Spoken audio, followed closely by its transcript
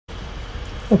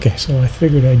Okay, so I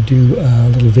figured I'd do a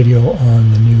little video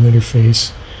on the new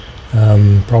interface.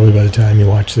 Probably by the time you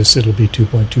watch this, it'll be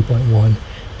 2.2.1.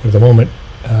 But at the moment,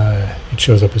 it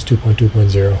shows up as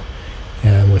 2.2.0,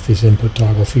 and with this input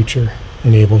toggle feature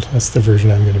enabled. That's the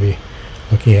version I'm going to be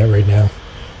looking at right now.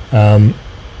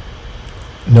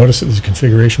 Notice that there's a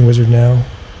configuration wizard now.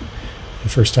 The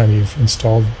first time you've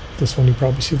installed this one, you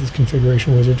probably see this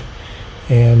configuration wizard,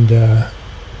 and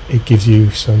it gives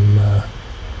you some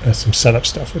setup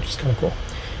stuff, which is kind of cool.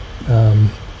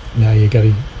 Now you got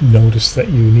to notice that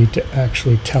you need to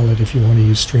actually tell it if you want to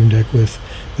use Stream Deck with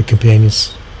the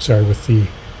companions. Sorry,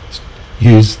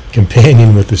 use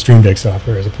Companion with the Stream Deck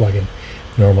software as a plugin.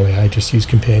 Normally, I just use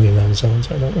Companion on its own,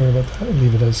 so I don't worry about that. I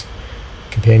leave it as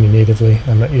Companion natively.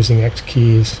 I'm not using X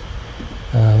keys.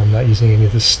 I'm not using any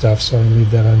of this stuff, so I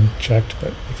leave that unchecked.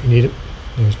 But if you need it,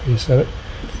 here's where you set it.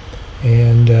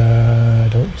 And I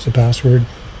don't use a password,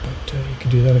 but you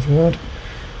can do that if you want.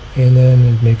 And then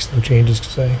it makes no changes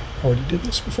because I already did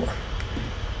this before.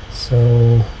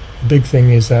 So the big thing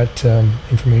is that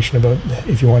information about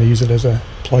if you want to use it as a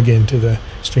plug-in to the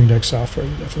Stream Deck software,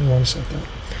 you definitely want to set that.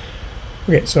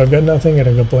 Okay, so I've got nothing. I've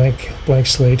got a blank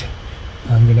slate.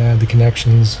 I'm going to add the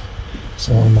connections.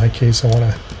 So in my case, I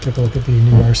want to take a look at the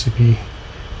new RCP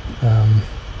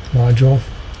module.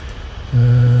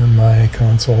 My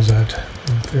console's at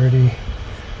 130.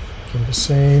 Give it a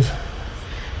save.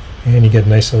 And you get a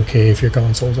nice OK if your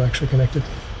console is actually connected.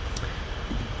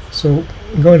 So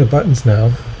I'm going to buttons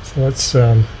now. So let's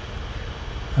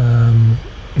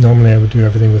normally I would do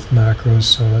everything with macros,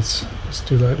 so let's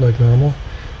do that like normal.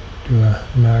 Do a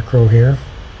macro here.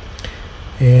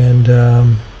 And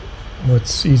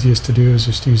what's easiest to do is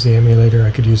just use the emulator.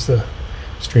 I could use the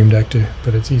Stream Deck too,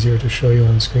 but it's easier to show you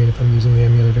on the screen if I'm using the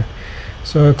emulator.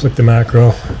 So I'll click the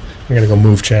macro. I'm going to go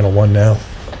move channel 1 now.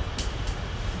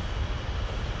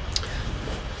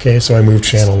 Okay, so I moved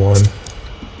channel 1,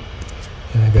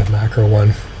 and I've got macro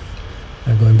 1.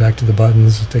 Now going back to the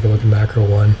buttons, let's take a look at macro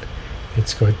 1.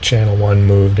 It's got channel 1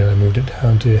 moved, and I moved it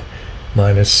down to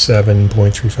minus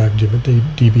 7.35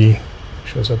 dB.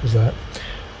 Shows up as that.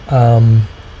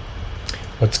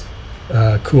 What's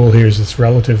cool here is this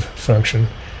relative function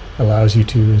allows you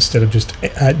to, instead of just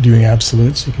doing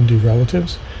absolutes, you can do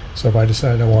relatives. So if I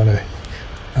decide I want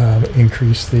to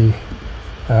increase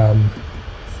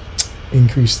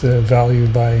the value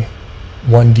by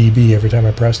 1 dB every time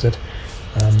I pressed it,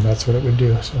 that's what it would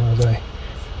do. So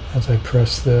as I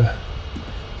press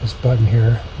this button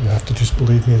here, you have to just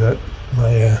believe me that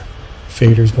my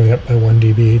fader is going up by 1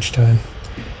 dB each time.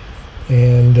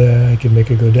 And I can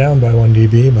make it go down by 1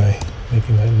 dB by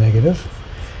making that negative.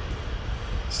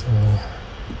 So,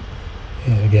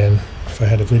 and again, if I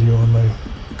had a video on my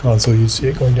console, you'd see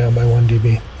it going down by 1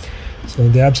 dB. So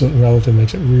the absolute and relative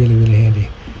makes it really, really handy.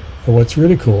 But what's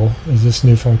really cool is this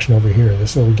new function over here,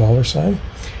 this little $sign.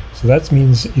 So that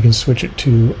means you can switch it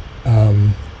to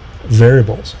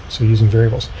variables, so using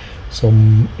variables. So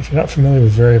if you're not familiar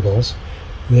with variables,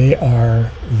 they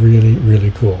are really,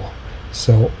 really cool.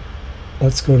 So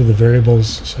let's go to the variables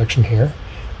section here,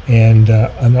 and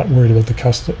I'm not worried about the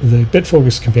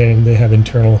BitFocus Companion. They have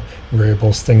internal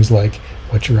variables, things like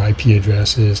what your IP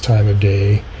address is, time of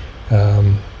day,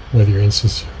 whether your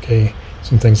instance is okay,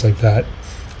 some things like that.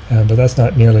 But that's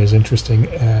not nearly as interesting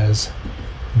as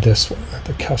this one,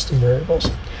 the custom variables.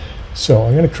 So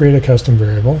I'm going to create a custom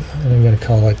variable, and I'm going to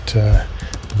call it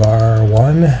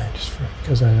var1, just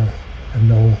because I have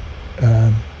no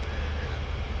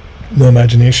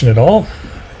imagination at all.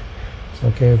 So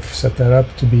okay, I've set that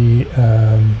up to be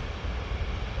a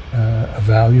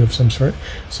value of some sort.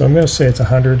 So I'm going to say it's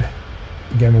 100.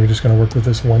 Again, we're just going to work with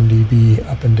this 1 dB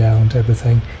up and down type of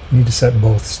thing. You need to set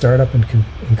both startup and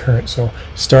current. So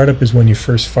startup is when you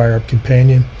first fire up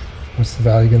Companion. What's the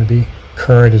value going to be?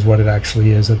 Current is what it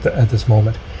actually is at this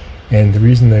moment. And the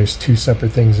reason there's two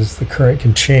separate things is the current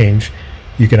can change.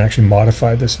 You can actually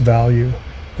modify this value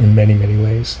in many, many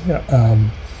ways.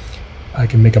 I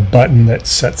can make a button that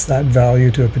sets that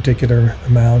value to a particular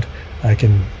amount. I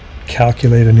can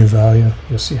calculate a new value.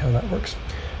 You'll see how that works.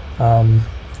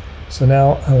 So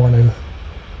now I want to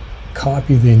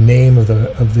copy the name of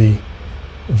the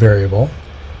variable,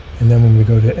 and then when we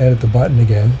go to edit the button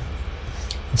again,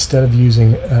 instead of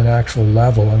using an actual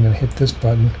level, I'm going to hit this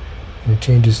button, and it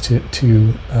changes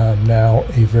to now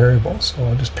a variable. So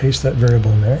I'll just paste that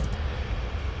variable in there,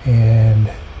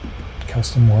 and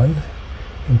custom 1,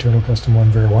 internal custom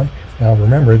 1 var1. Now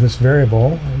remember, this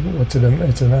variable, what's it?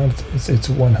 It's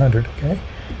 100. Okay,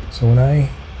 so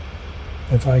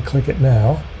if I click it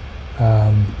now,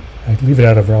 I leave it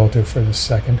out of relative for the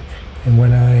second, and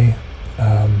when I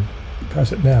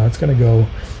press it now, it's going to go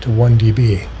to 1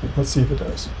 dB. Let's see if it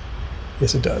does.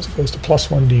 Yes, it does. It goes to plus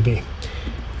 1 dB.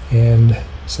 And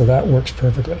so that works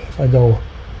perfectly. If I go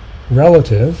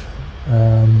relative,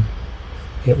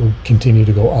 it will continue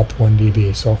to go up 1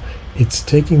 dB. So it's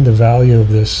taking the value of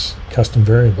this custom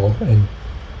variable and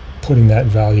putting that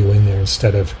value in there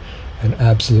instead of an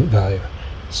absolute value.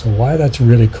 So why that's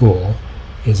really cool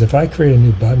is if I create a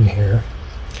new button here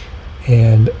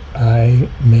and I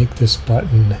make this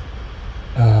button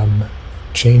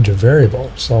change a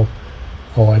variable. So,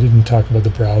 I didn't talk about the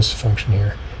browse function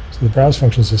here. So the browse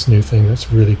function is this new thing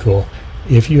that's really cool.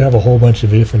 If you have a whole bunch of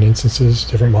different instances,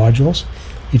 different modules,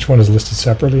 each one is listed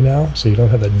separately now, so you don't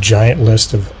have a giant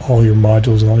list of all your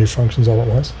modules and all your functions all at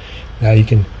once. Now you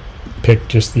can pick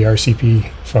just the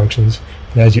RCP functions,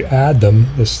 and as you add them,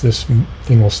 this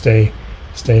thing will stay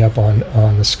up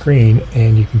on the screen,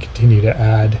 and you can continue to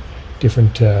add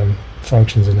different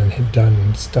functions and then hit done,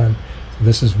 and it's done. So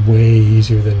this is way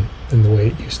easier than the way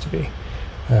it used to be.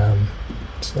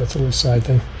 So that's a little side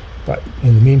thing. But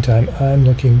in the meantime, I'm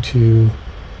looking to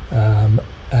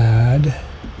add.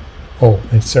 Oh,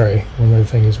 and sorry, one other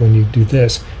thing is when you do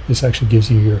this, this actually gives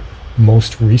you your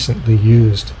most recently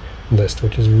used list,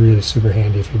 which is really super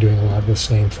handy if you're doing a lot of the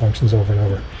same functions over and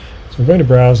over. So I'm going to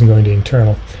browse and going to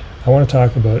internal. I want to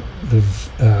talk about the,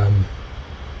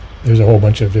 there's a whole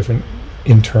bunch of different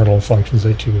internal functions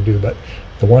that you can do, but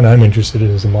the one I'm interested in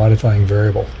is the modifying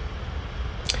variable.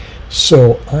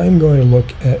 So I'm going to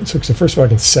look at, so first of all I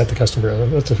can set the custom variable.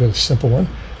 That's a really simple one.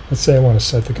 Let's say I want to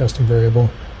set the custom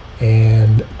variable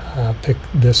and pick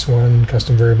this one,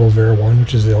 custom variable var1,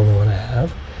 which is the only one I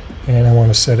have, and I want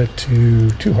to set it to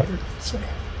 200. Let's say.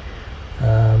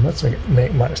 Let's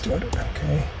make minus 200.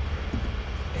 Okay.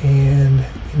 And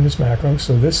in this macro,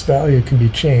 so this value can be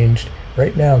changed.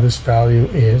 Right now, this value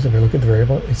is, if I look at the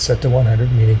variable, it's set to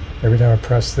 100, meaning every time I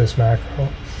press this macro,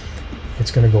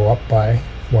 it's going to go up by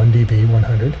 1 dB,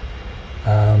 100.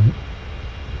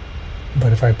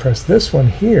 But if I press this one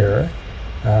here,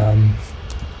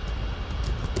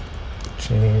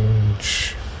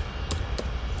 change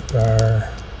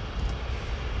var.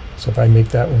 So if I make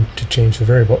that one to change the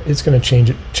variable, it's going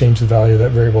to change the value of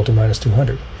that variable to minus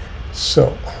 200.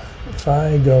 So if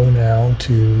I go now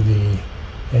to the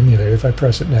emulator, if I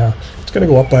press it now, it's going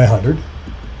to go up by 100,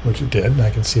 which it did, and I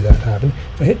can see that happen.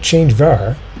 If I hit change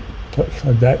var,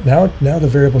 like that, now the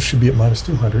variable should be at minus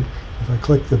 200. If I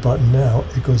click the button now,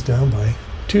 it goes down by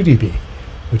 2 dB,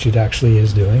 which it actually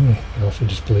is doing. You'll have to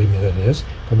just believe me that it is.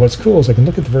 But what's cool is I can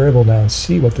look at the variable now and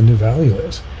see what the new value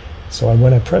is. So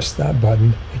when I press that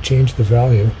button, it changed the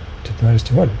value to minus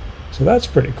 200. So that's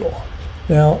pretty cool.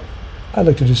 Now, I'd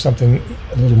like to do something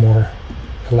a little more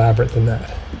elaborate than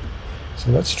that.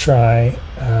 So let's try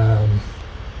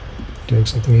doing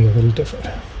something a little different.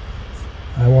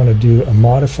 I want to do a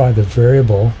modify the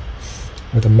variable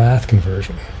with a math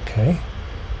conversion. Okay.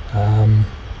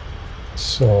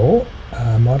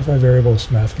 Modify variables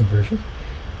math conversion.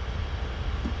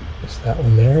 Is that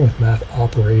one there with math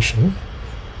operation.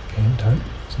 Okay, I'm done.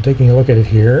 So taking a look at it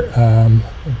here,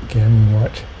 again, we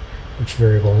want, which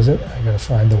variable is it? I got to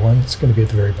find the one. It's going to be at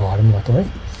the very bottom, luckily.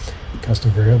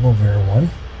 Custom variable, var1.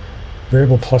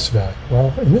 Variable plus value.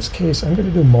 Well, in this case, I'm going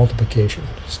to do multiplication,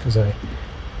 just because I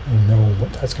know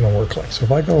what that's going to work like. So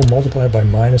if I go multiply by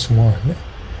minus 1,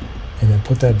 and then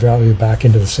put that value back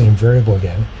into the same variable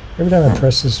again, every time I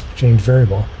press this change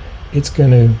variable, it's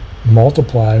going to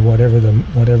multiply whatever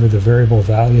the variable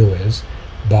value is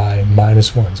by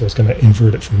minus 1. So it's going to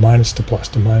invert it from minus to plus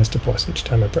each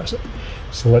time I press it.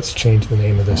 So let's change the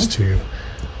name of this to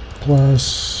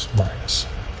plus minus.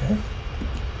 Okay.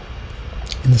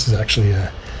 And this is actually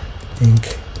a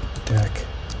ink deck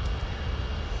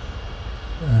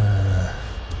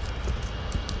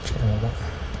channel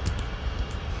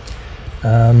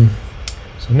 1.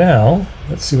 So now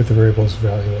let's see what the variable's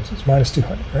value is. It's minus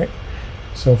 200, right?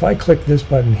 So if I click this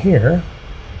button here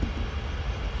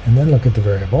and then look at the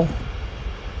variable,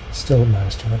 it's still at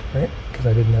minus 200, right? Because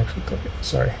I didn't actually click it.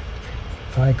 Sorry.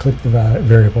 If I click the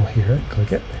variable here,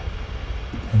 click it,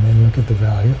 and then look at the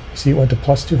value, you see it went to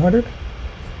plus 200?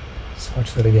 Let's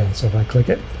watch that again. So if I click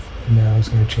it, and now it's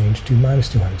going to change to minus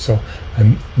 200. So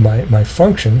my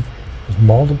function is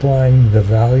multiplying the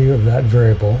value of that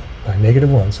variable by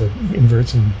 -1, so it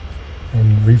inverts and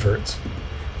reverts.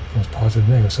 It's positive,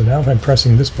 negative. So now if I'm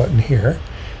pressing this button here,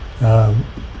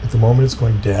 at the moment it's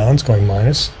going down, it's going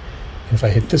minus. And if I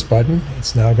hit this button,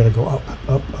 it's now going to go up,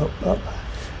 up, up, up.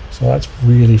 So that's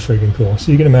really friggin' cool.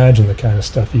 So you can imagine the kind of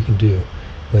stuff you can do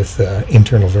with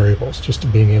internal variables, just to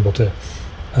being able to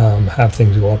have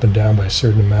things go up and down by a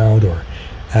certain amount, or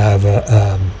have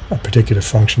a particular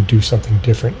function do something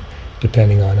different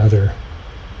depending on other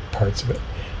parts of it.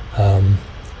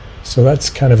 So that's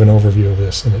kind of an overview of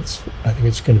this, and I think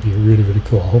it's going to be really, really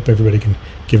cool. I hope everybody can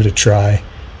give it a try,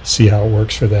 see how it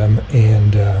works for them,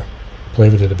 and play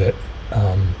with it a bit.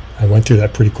 I went through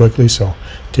that pretty quickly, so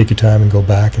take your time and go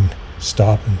back and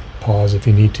stop and pause if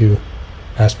you need to.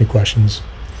 Ask me questions,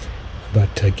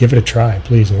 but give it a try,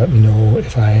 please, and let me know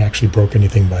if I actually broke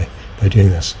anything by doing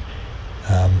this.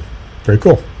 Very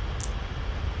cool.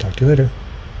 Talk to you later.